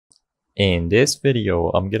In this video,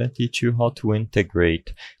 I'm gonna teach you how to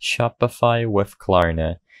integrate Shopify with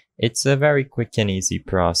Klarna. It's a very quick and easy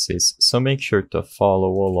process, so make sure to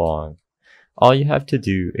follow along. All you have to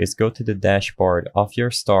do is go to the dashboard of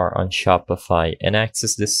your store on Shopify and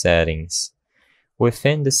access the settings.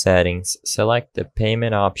 Within the settings, select the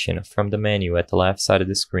payment option from the menu at the left side of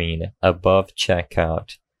the screen above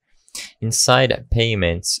checkout. Inside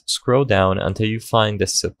Payments, scroll down until you find the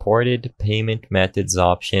Supported Payment Methods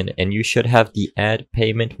option, and you should have the Add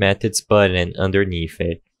Payment Methods button underneath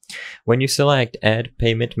it. When you select Add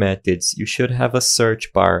Payment Methods, you should have a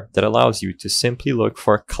search bar that allows you to simply look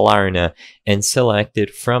for Klarna and select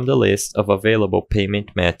it from the list of available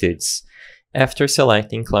payment methods. After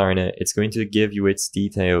selecting Klarna, it's going to give you its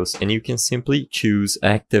details, and you can simply choose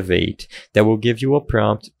Activate. That will give you a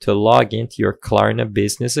prompt to log into your Klarna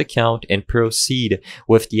business account and proceed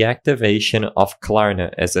with the activation of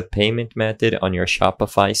Klarna as a payment method on your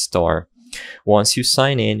Shopify store. Once you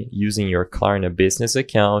sign in using your Klarna business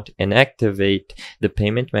account and activate the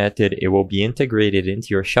payment method, it will be integrated into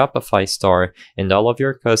your Shopify store, and all of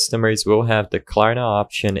your customers will have the Klarna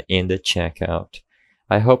option in the checkout.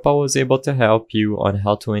 I hope I was able to help you on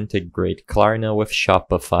how to integrate Klarna with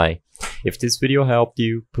Shopify. If this video helped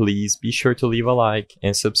you, please be sure to leave a like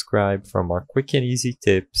and subscribe for more quick and easy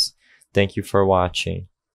tips. Thank you for watching.